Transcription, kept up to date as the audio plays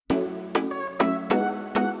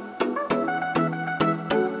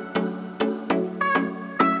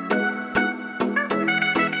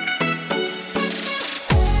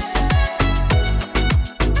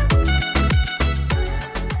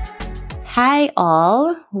Hi,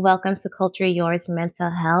 all. Welcome to Culture Yours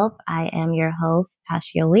Mental Health. I am your host,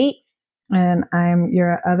 Tashia Wheat. And I'm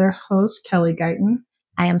your other host, Kelly Guyton.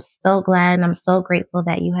 I am so glad and I'm so grateful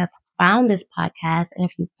that you have found this podcast. And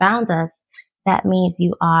if you found us, that means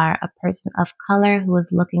you are a person of color who is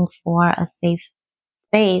looking for a safe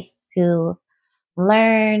space to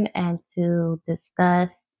learn and to discuss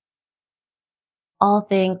all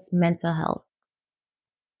things mental health.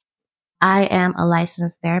 I am a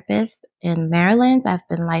licensed therapist in Maryland. I've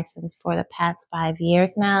been licensed for the past 5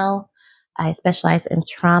 years now. I specialize in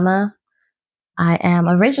trauma. I am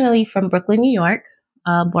originally from Brooklyn, New York,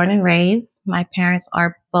 born and raised. My parents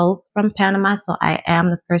are both from Panama, so I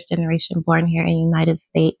am the first generation born here in the United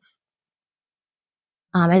States.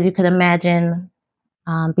 As you could imagine,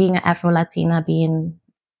 being an Afro-Latina, being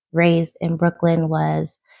raised in Brooklyn was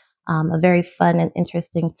a very fun and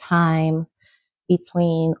interesting time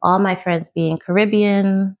between all my friends being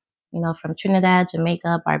Caribbean, from Trinidad,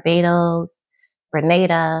 Jamaica, Barbados,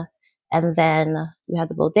 Grenada. And then you have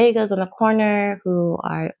the bodegas on the corner who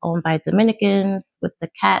are owned by Dominicans with the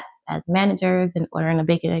cats as managers and ordering a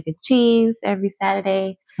bacon, egg, and cheese every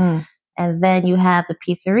Saturday. And then you have the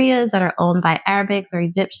pizzerias that are owned by Arabics or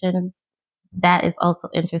Egyptians. That is also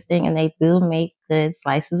interesting. And they do make good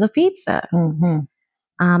slices of pizza. Mm-hmm.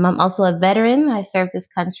 I'm also a veteran. I served this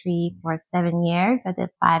country for 7 years. I did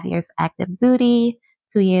 5 years active duty,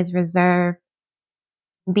 2 years reserve.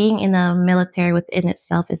 Being in the military within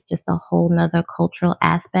itself is just a whole nother cultural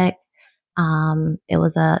aspect. It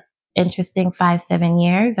was a interesting 5-7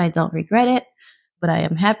 years. I don't regret it, but I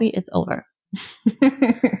am happy it's over.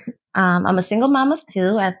 I'm a single mom of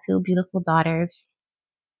 2. I have 2 beautiful daughters.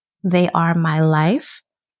 They are my life,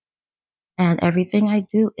 and everything I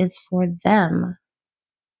do is for them.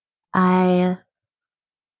 I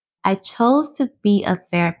chose to be a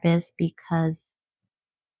therapist because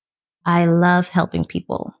I love helping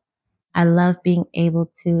people. I love being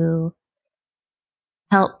able to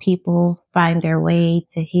help people find their way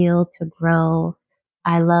to heal, to grow.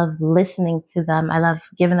 I love listening to them. I love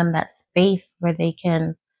giving them that space where they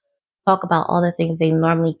can talk about all the things they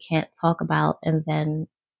normally can't talk about, and then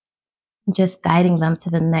just guiding them to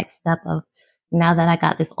the next step of, now that I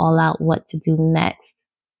got this all out, what to do next.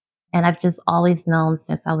 And I've just always known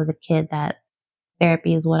since I was a kid that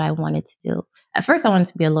therapy is what I wanted to do. At first, I wanted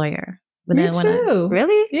to be a lawyer. But Me then too.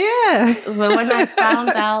 Really? Yeah. But when I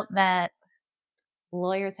found out that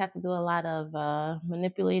lawyers have to do a lot of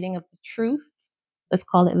manipulating of the truth, let's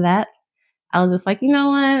call it that, I was just like, you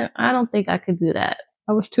know what? I don't think I could do that.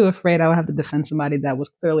 I was too afraid I would have to defend somebody that was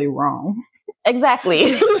clearly wrong.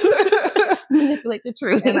 Exactly. Manipulate the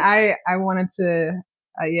truth. And I wanted to,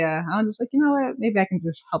 I was just like, you know what? Maybe I can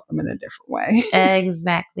just help them in a different way.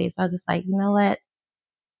 Exactly. So I was just like, you know what?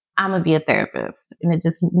 I'm going to be a therapist. And it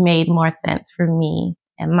just made more sense for me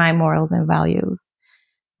and my morals and values.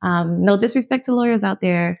 No disrespect to lawyers out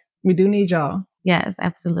there. We do need y'all. Yes,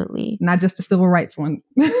 absolutely. Not just the civil rights one,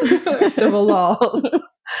 civil law.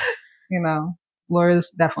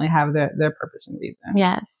 Lawyers definitely have their purpose and reason.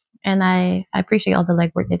 Yes. And I appreciate all the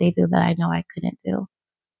legwork that they do that I know I couldn't do.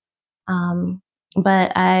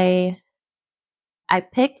 But I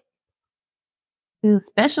picked to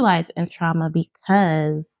specialize in trauma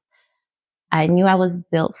because I knew I was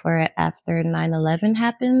built for it after 9/11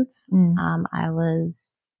 happened. I was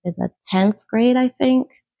in the 10th grade, I think.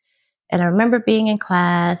 And I remember being in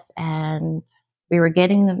class and we were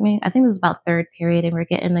getting I think it was about third period, and we are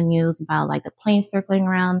getting the news about like the plane circling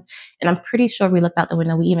around. And I'm pretty sure we looked out the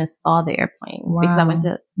window. We even saw the airplane. Wow. Because I went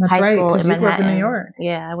to That's high school in you grew up Manhattan. in New York.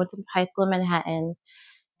 Yeah, I went to high school in Manhattan.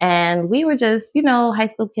 And we were just, high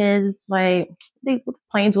school kids, like, what the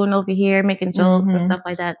plane's doing over here, making jokes and stuff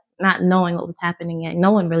like that, not knowing what was happening yet.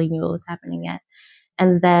 No one really knew what was happening yet.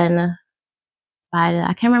 And then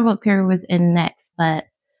I can't remember what period was in next, but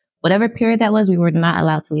whatever period that was, we were not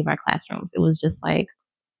allowed to leave our classrooms. It was just like,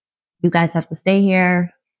 you guys have to stay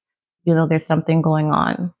here. There's something going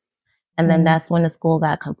on. And then that's when the school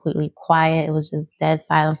got completely quiet. It was just dead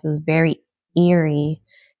silence. It was very eerie.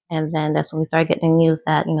 And then that's when we started getting the news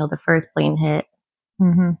that, the first plane hit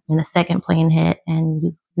and the second plane hit. And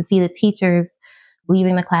you see the teachers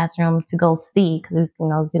leaving the classroom to go see, because,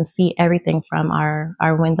 you can see everything from our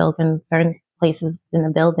windows in certain places in the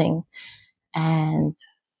building. And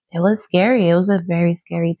it was scary. It was a very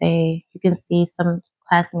scary day. You can see some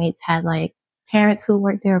classmates had like parents who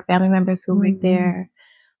worked there, family members who worked there.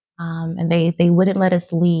 And they wouldn't let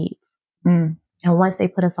us leave. And once they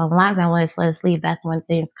put us on lockdown, once they let us leave, that's when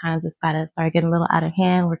things kind of just started getting a little out of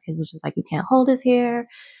hand, where kids were just like, you can't hold us here.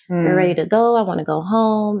 We're ready to go. I want to go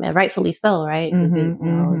home. And rightfully so, right? Because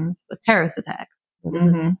it's a terrorist attack. This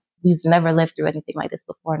is we've never lived through anything like this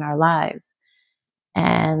before in our lives.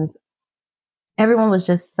 And everyone was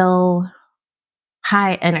just so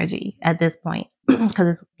high energy at this point because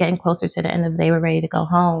it's getting closer to the end of the day. We're ready to go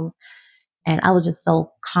home. And I was just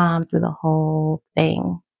so calm through the whole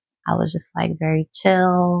thing. I was just like very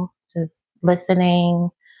chill, just listening,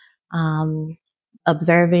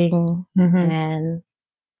 observing. And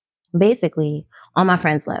basically all my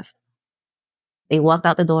friends left. They walked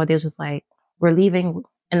out the door. They was just like, we're leaving.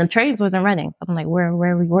 And the trains wasn't running. So I'm like, where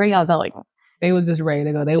are y'all going? They was just ready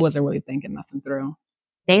to go. They wasn't really thinking nothing through.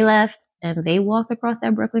 They left and they walked across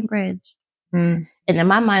that Brooklyn Bridge. And in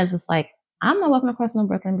my mind, it's just like, I'm not walking across no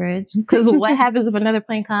Brooklyn Bridge. Because what happens if another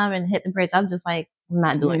plane come and hit the bridge? I'm just like, I'm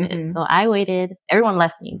not doing it. So I waited. Everyone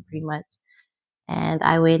left me pretty much. And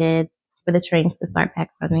I waited for the trains to start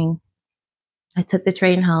back running. I took the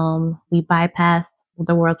train home. We bypassed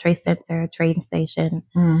the World Trade Center train station.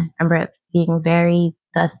 I remember it being very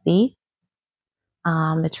dusty.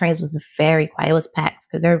 The train was very quiet. It was packed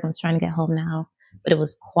because everyone's trying to get home now. But it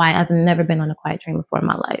was quiet. I've never been on a quiet train before in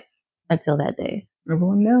my life until that day.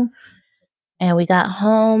 Everyone knew. And we got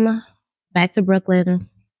home, back to Brooklyn.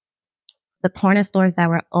 The corner stores that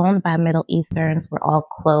were owned by Middle Easterns were all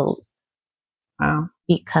closed. Wow.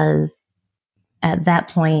 Because at that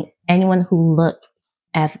point, anyone who looked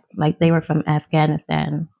like they were from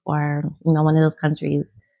Afghanistan or, one of those countries,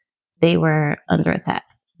 they were under attack.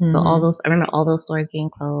 So I remember all those stores being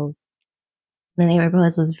closed. The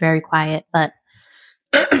neighborhoods was very quiet, but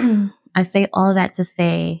I say all that to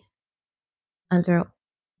say, under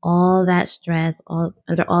all that stress,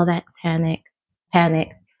 under all that panic, I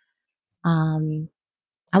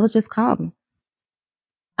was just calm.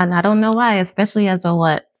 And I don't know why, especially as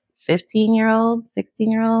a 15-year-old,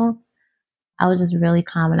 16-year-old, I was just really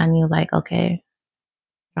calm, and I knew like, okay,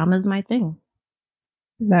 trauma is my thing.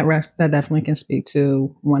 That definitely can speak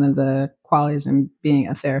to one of the qualities in being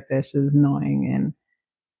a therapist is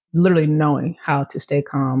literally knowing how to stay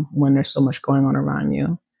calm when there's so much going on around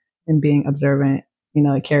you, and being observant,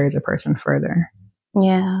 it carries a person further.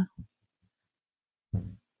 Yeah.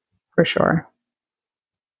 For sure.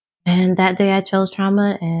 And that day I chose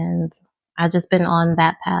trauma, and I've just been on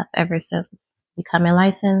that path ever since, becoming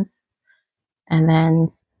licensed and then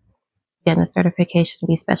getting a certification to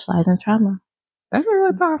be specialized in trauma. That's a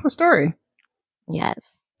really powerful story.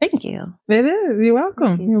 Yes. Thank you. It is. You're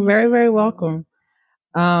welcome. You're very, very welcome.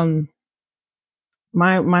 My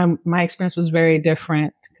experience was very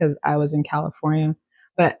different because I was in California,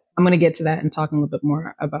 but I'm going to get to that and talk a little bit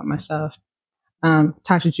more about myself.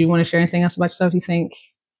 Tasha, do you want to share anything else about yourself you think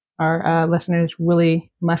our listeners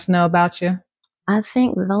really must know about you? I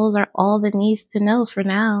think those are all the needs to know for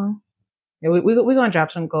now. Yeah, we're going to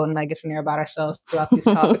drop some golden nuggets in there about ourselves throughout these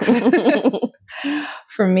talks.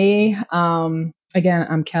 For me, again,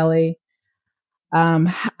 I'm Kelly.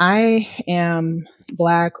 I am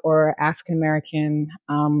Black or African American.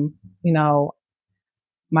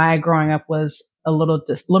 My growing up was a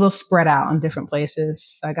little spread out on different places.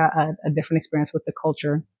 I got a different experience with the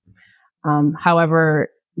culture. However,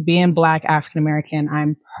 being Black African American,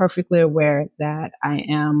 I'm perfectly aware that I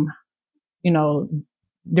am,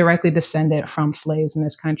 directly descended from slaves in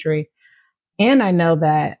this country. And I know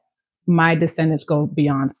that my descendants go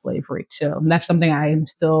beyond slavery too. And that's something I am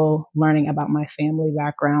still learning about my family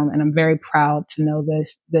background. And I'm very proud to know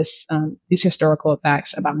these historical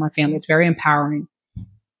facts about my family. It's very empowering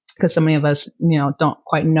because so many of us, don't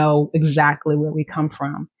quite know exactly where we come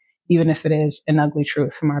from, even if it is an ugly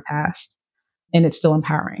truth from our past. And it's still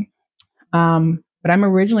empowering. But I'm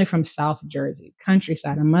originally from South Jersey,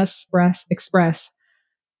 countryside. I must express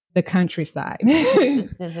the countryside.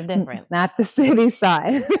 There's a difference. Not the city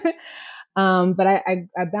side. But I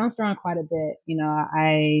bounced around quite a bit.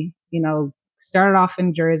 I started off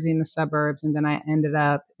in Jersey in the suburbs, and then I ended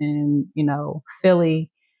up in,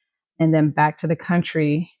 Philly, and then back to the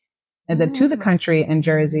country, and then to the country in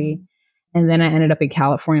Jersey. And then I ended up in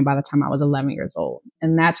California by the time I was 11 years old.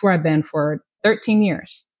 And that's where I've been for 13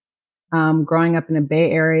 years. Growing up in the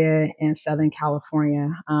Bay Area in Southern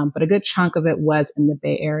California. But a good chunk of it was in the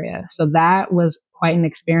Bay Area. So that was quite an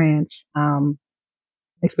experience there.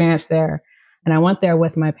 And I went there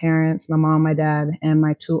with my parents, my mom, my dad, and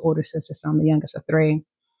my two older sisters. So I'm the youngest of three.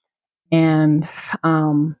 And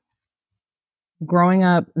growing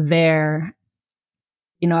up there,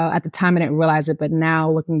 at the time I didn't realize it, but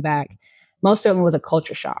now looking back, most certainly was a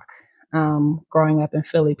culture shock. Growing up in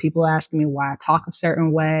Philly, people asking me why I talk a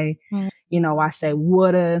certain way. I say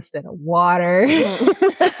woulda instead of water.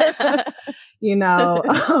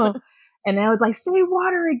 And I was like, say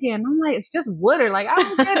water again. I'm like, it's just water. Like, I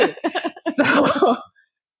don't get it. So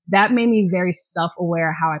that made me very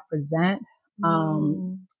self-aware how I present.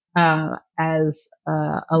 As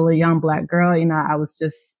a young Black girl, you know, I was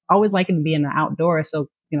just always liking to be in the outdoors. So,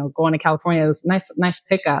 you know, going to California was nice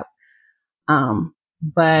pickup.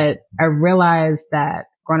 But I realized that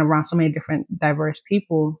growing around so many different diverse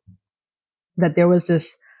people, that there was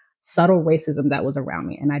this subtle racism that was around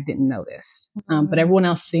me and I didn't notice. But everyone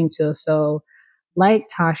else seemed to. So like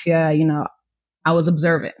Tasha, you know, I was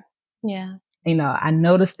observant. Yeah. You know, I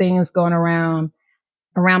noticed things going around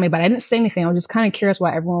me, but I didn't say anything. I was just kind of curious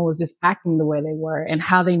why everyone was just acting the way they were and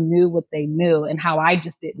how they knew what they knew and how I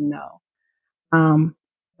just didn't know.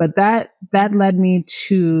 But that led me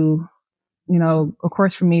to, you know, of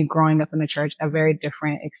course, for me growing up in the church, a very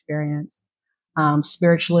different experience.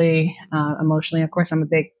 Spiritually, emotionally, of course, I'm a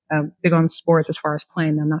big on sports as far as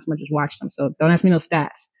playing them, not so much as watching them. So don't ask me no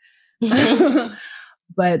stats.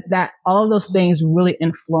 But that all of those things really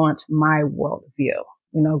influenced my worldview.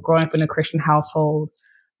 You know, growing up in a Christian household,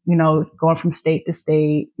 you know, going from state to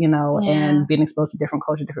state, you know, and being exposed to different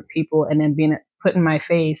cultures, different people, and then being put in my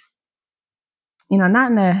face, you know,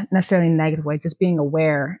 not in a necessarily negative way, just being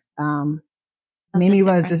aware. Made me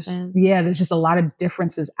realize there's just a lot of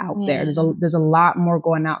differences out there. There's a lot more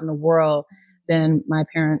going out in the world than my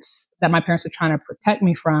parents were trying to protect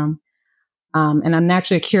me from. And I'm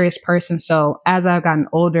naturally a curious person. So as I've gotten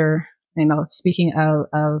older, you know, speaking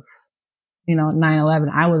of you know, 9/11,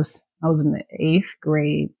 I was in the 8th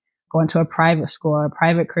grade going to a private school, a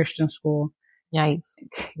private Christian school. Yikes.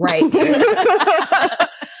 Right. It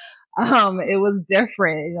was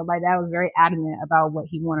different. You know, my dad was very adamant about what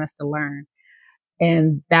he wanted us to learn.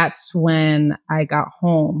 And that's when I got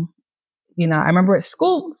home. You know, I remember at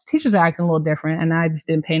school, teachers are acting a little different and I just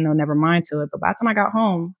didn't pay no never mind to it. But by the time I got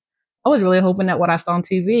home, I was really hoping that what I saw on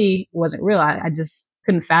TV wasn't real. I just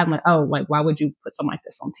couldn't fathom why would you put something like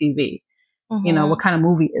this on TV? Mm-hmm. You know, what kind of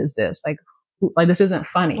movie is this? Like this isn't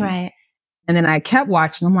funny. Right. And then I kept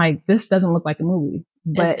watching. I'm like, this doesn't look like a movie.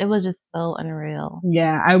 But it was just so unreal.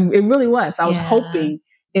 Yeah, it really was. I was hoping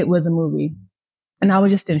it was a movie. And I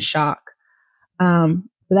was just in shock.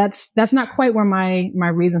 But that's not quite where my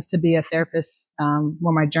reasons to be a therapist,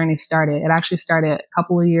 where my journey started. It actually started a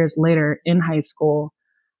couple of years later in high school.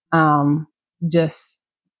 Just,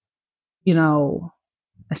 you know,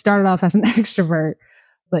 I started off as an extrovert,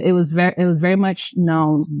 but it was very much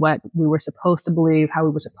known what we were supposed to believe, how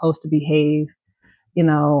we were supposed to behave, you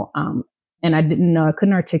know, and I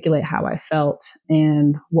couldn't articulate how I felt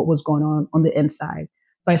and what was going on the inside.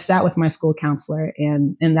 So I sat with my school counselor,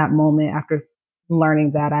 and in that moment, after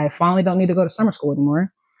learning that I finally don't need to go to summer school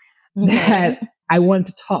anymore, that I wanted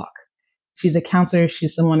to talk. She's a counselor.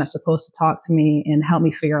 She's someone that's supposed to talk to me and help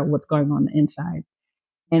me figure out what's going on the inside.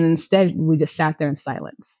 And instead, we just sat there in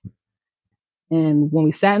silence. And when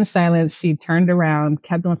we sat in silence, she turned around,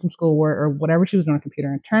 kept doing some schoolwork or whatever she was on the computer,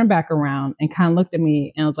 and turned back around and kind of looked at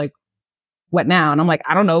me and was like, what now? And I'm like,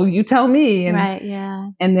 I don't know. You tell me. And, right. Yeah.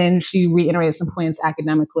 And then she reiterated some points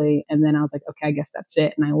academically. And then I was like, okay, I guess that's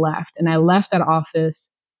it. And I left. And I left that office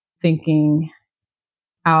thinking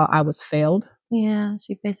how I was failed. Yeah.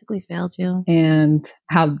 She basically failed you. And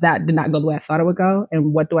how that did not go the way I thought it would go.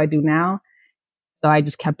 And what do I do now? So I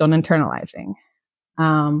just kept on internalizing.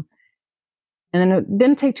 And then it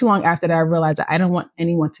didn't take too long after that, I realized that I don't want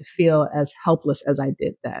anyone to feel as helpless as I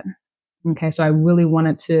did then. Okay. So I really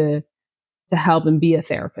wanted to help and be a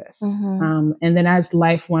therapist. Mm-hmm. And then as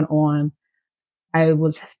life went on, I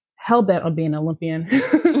was hell bent on being an Olympian.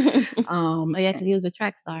 Yeah, because he was a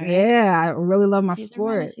track star. Right? Yeah, I really love my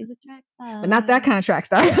sport. She's a track star. But not that kind of track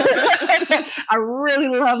star. I really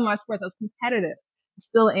love my sports. I was competitive. I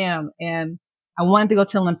still am. And I wanted to go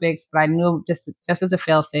to Olympics, but I knew just as a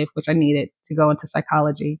fail-safe, which I needed to go into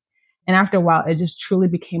psychology. And after a while, it just truly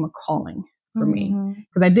became a calling for me,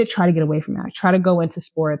 because I did try to get away from it. I tried to go into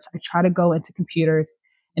sports. I tried to go into computers,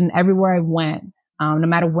 and everywhere I went, no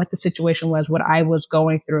matter what the situation was, what I was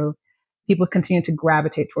going through, people continued to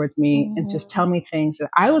gravitate towards me and just tell me things that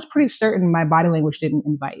I was pretty certain my body language didn't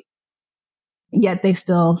invite. Yet they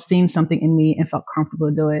still seen something in me and felt comfortable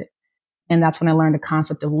to do it. And that's when I learned the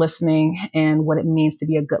concept of listening and what it means to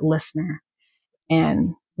be a good listener,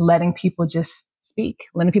 and letting people just speak,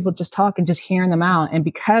 letting people just talk and just hearing them out. And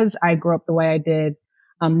because I grew up the way I did,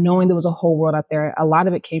 knowing there was a whole world out there, a lot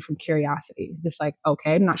of it came from curiosity. Just like,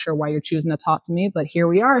 okay, I'm not sure why you're choosing to talk to me, but here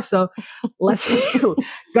we are. So let's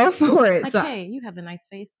go for it. Like, so, hey, you have a nice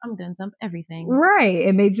face. I'm going to dump everything. Right.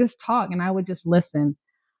 And they just talk and I would just listen.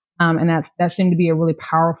 And that seemed to be a really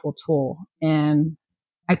powerful tool. And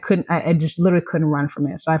I just literally couldn't run from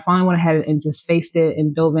it. So I finally went ahead and just faced it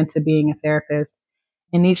and dove into being a therapist.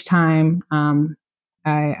 And each time,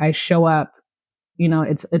 I show up,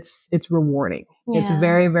 it's rewarding. It's Yeah.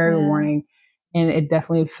 very, very Yeah. rewarding, and it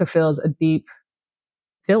definitely fulfills a deep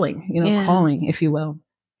feeling, Yeah. calling, if you will.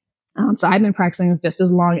 So I've been practicing just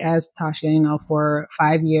as long as Tasha, for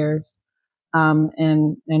 5 years.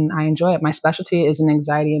 And I enjoy it. My specialty is in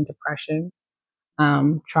anxiety and depression.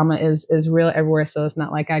 Trauma is real everywhere, so it's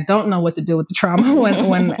not like I don't know what to do with the trauma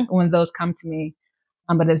when those come to me.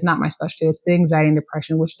 But it's not my specialty. It's the anxiety and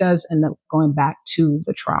depression, which does end up going back to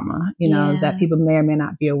the trauma, that people may or may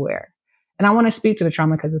not be aware. And I want to speak to the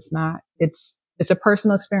trauma because it's a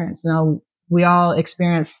personal experience. We all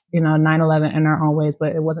experience, 9/11 in our own ways,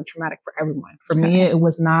 but it wasn't traumatic for everyone. For me, it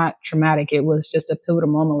was not traumatic. It was just a pivotal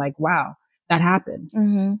moment like, wow, that happened.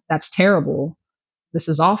 Mm-hmm. That's terrible. This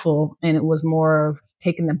is awful. And it was more of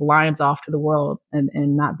taking the blinds off to the world and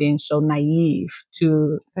not being so naive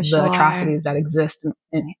to the atrocities that exist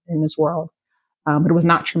in this world. But it was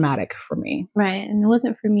not traumatic for me. Right. And it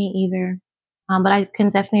wasn't for me either. But I can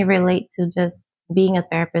definitely relate to just being a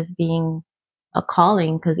therapist, being a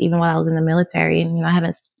calling, because even while I was in the military, and I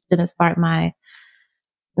didn't start not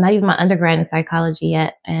even my undergrad in psychology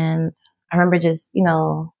yet, and I remember just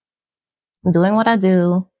doing what I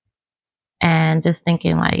do, and just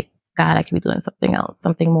thinking like, God, I could be doing something else,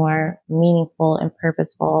 something more meaningful and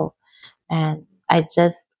purposeful, and I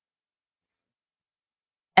just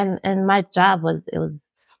and my job was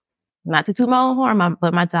not to toot my own horn,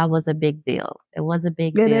 but my job was a big deal. It was a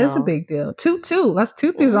big deal. It is a big deal. Toot. Let's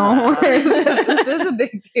toot these own horns. This is a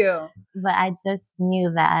big deal. But I just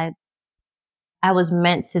knew that I was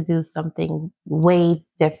meant to do something way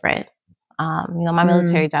different. My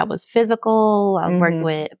military job was physical. I worked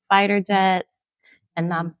with fighter jets, and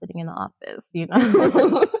now I'm sitting in the office.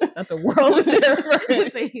 That's a world of difference.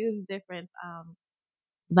 It's a huge difference.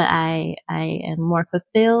 But I am more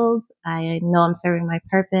fulfilled. I know I'm serving my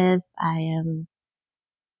purpose. I am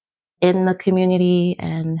in the community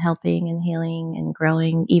and helping and healing and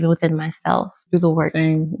growing even within myself through the work.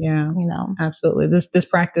 Same, yeah. Absolutely. This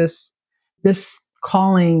practice, this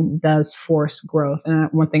calling does force growth. And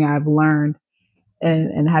one thing I've learned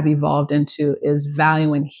and have evolved into is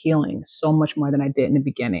valuing healing so much more than I did in the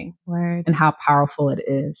beginning. Word. And how powerful it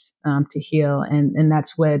is to heal. And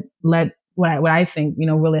that's what I think,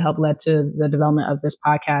 really helped led to the development of this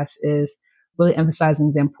podcast is really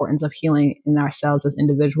emphasizing the importance of healing in ourselves as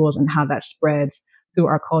individuals and how that spreads through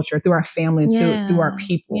our culture, through our family, through our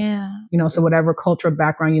people. Yeah. So whatever cultural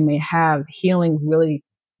background you may have, healing really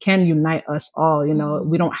can unite us all.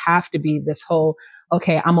 We don't have to be this whole,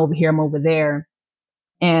 okay, I'm over here, I'm over there,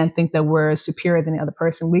 and think that we're superior than the other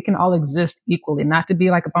person. We can all exist equally, not to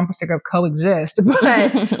be like a bumper sticker of coexist,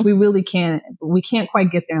 but we really can't. We can't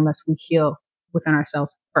quite get there unless we heal within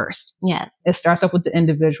ourselves first. Yes. It starts off with the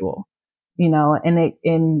individual, and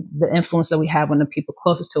in the influence that we have on the people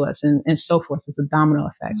closest to us and so forth. It's a domino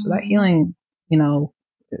effect. So that healing,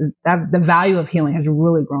 that the value of healing has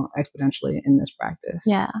really grown exponentially in this practice.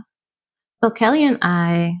 Yeah. So Kelly and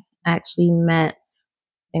I actually met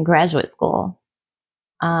in graduate school.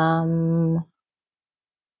 I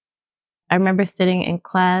remember sitting in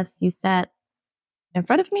class. You sat in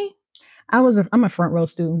front of me. I'm a front row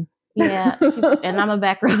student. Yeah, and I'm a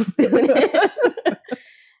back row student.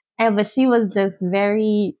 But she was just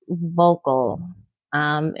very vocal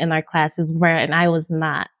in our classes, and I was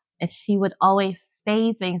not. And she would always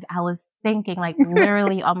say things I was thinking, like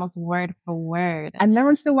literally almost word for word. I never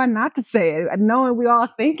understood why not to say it. I know we all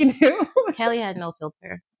thinking it. Kelly had no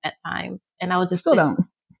filter at times, and I would just still don't.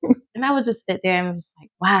 And I would just sit there and was just like,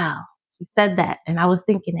 wow, she said that. And I was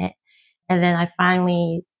thinking it. And then I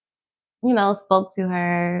finally, spoke to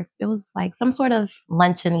her. It was like some sort of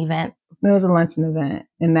luncheon event. It was a luncheon event.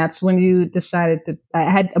 And that's when you decided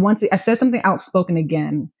I said something outspoken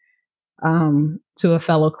again to a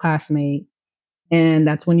fellow classmate. And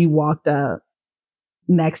that's when you walked up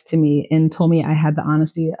next to me and told me I had the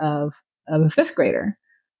honesty of a fifth grader.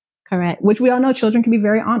 Correct. Which we all know children can be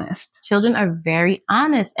very honest. Children are very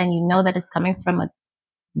honest, and you know that it's coming from a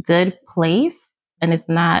good place, and it's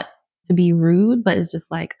not to be rude, but it's just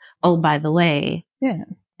like, oh, by the way. Yeah.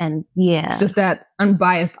 And yeah. It's just that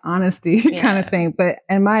unbiased honesty kind of thing. But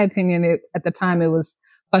in my opinion, at the time, it was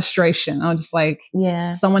frustration. I was just like,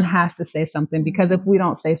 someone has to say something, because if we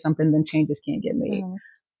don't say something, then changes can't get made.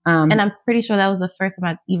 And I'm pretty sure that was the first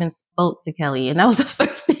time I even spoke to Kelly, and that was the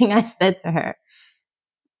first thing I said to her.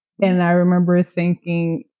 And I remember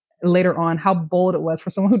thinking later on how bold it was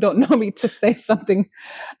for someone who don't know me to say something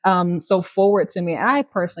so forward to me. I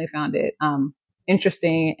personally found it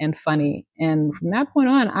interesting and funny. And from that point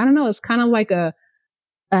on, I don't know, it's kind of like a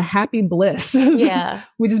happy bliss. Yeah.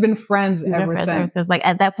 We've just been friends ever since. Like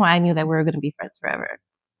at that point, I knew that we were going to be friends forever.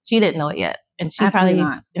 She didn't know it yet. And she Absolutely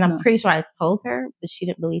probably, not. and I'm No. pretty sure I told her, but she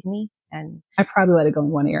didn't believe me. And I probably let it go in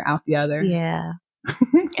one ear, out the other. yeah.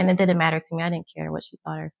 And it didn't matter to me. I didn't care what she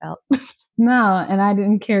thought or felt. No, and I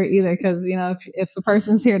didn't care either because, you know, if a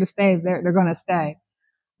person's here to stay, they're going to stay.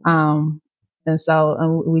 And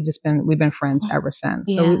so we've been friends ever since.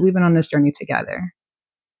 Yeah. So we've been on this journey together.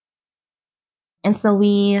 And so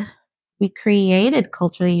we created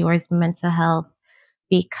Culturally Yours Mental Health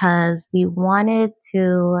because we wanted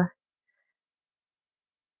to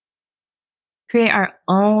create our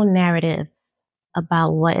own narratives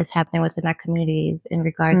about what is happening within our communities in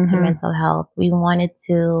regards to mental health. We wanted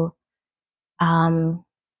to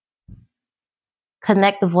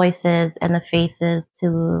connect the voices and the faces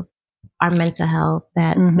to our mental health,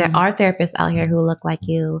 that there are therapists out here who look like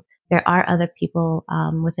you. There are other people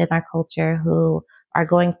within our culture who are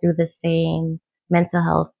going through the same mental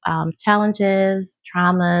health challenges,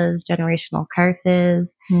 traumas, generational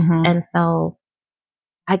curses. And so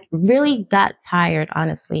I really got tired,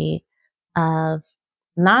 honestly, of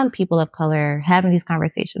non-people of color having these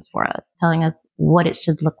conversations for us, telling us what it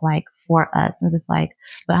should look like for us. I'm just like,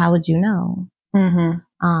 but how would you know?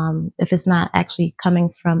 If it's not actually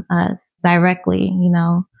coming from us directly, you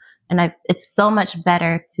know? And it's so much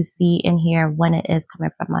better to see and hear when it is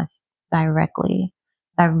coming from us directly.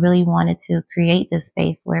 I really wanted to create this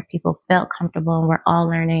space where people felt comfortable and we're all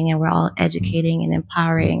learning and we're all educating and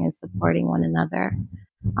empowering and supporting one another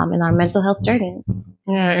in our mental health journeys.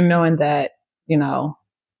 Yeah, and knowing that, you know,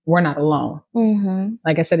 we're not alone.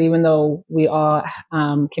 Like I said, even though we all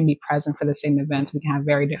can be present for the same events, we can have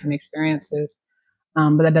very different experiences.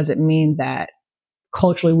 But that doesn't mean that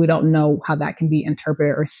culturally we don't know how that can be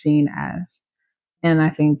interpreted or seen as. And I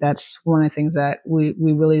think that's one of the things that we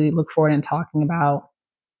really look forward in talking about,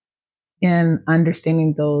 in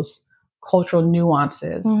understanding those cultural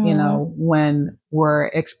nuances, you know, when we're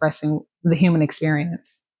expressing the human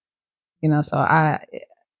experience. You know, so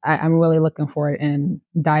I'm really looking forward in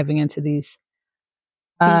diving into these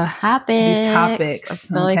topics. I'm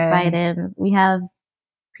so excited. We have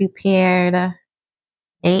prepared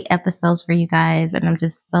 8 episodes for you guys, and I'm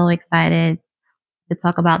just so excited to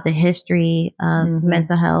talk about the history of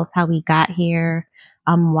mental health, how we got here,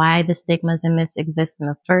 why the stigmas and myths exist in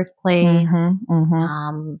the first place,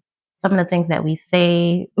 some of the things that we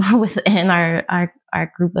say within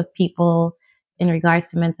our group of people in regards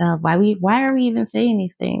to mental health. Why are we even saying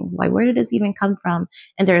these things? Like, where did this even come from?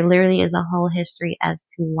 And there literally is a whole history as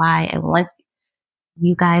to why. And once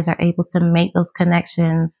you guys are able to make those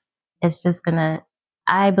connections, it's just gonna,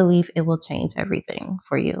 I believe it will change everything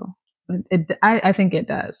for you. I think it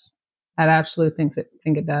does. I absolutely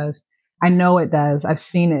think it does. I know it does. I've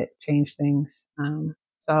seen it change things.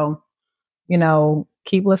 So, you know,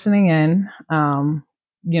 keep listening in.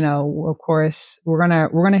 You know, of course, we're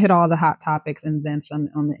gonna hit all the hot topics and then some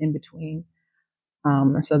on the in between.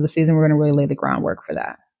 So this season we're gonna really lay the groundwork for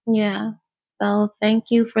that. Yeah. So thank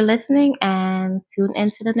you for listening and tune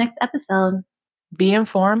into the next episode. Be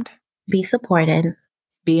informed. Be supported.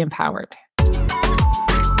 Be empowered.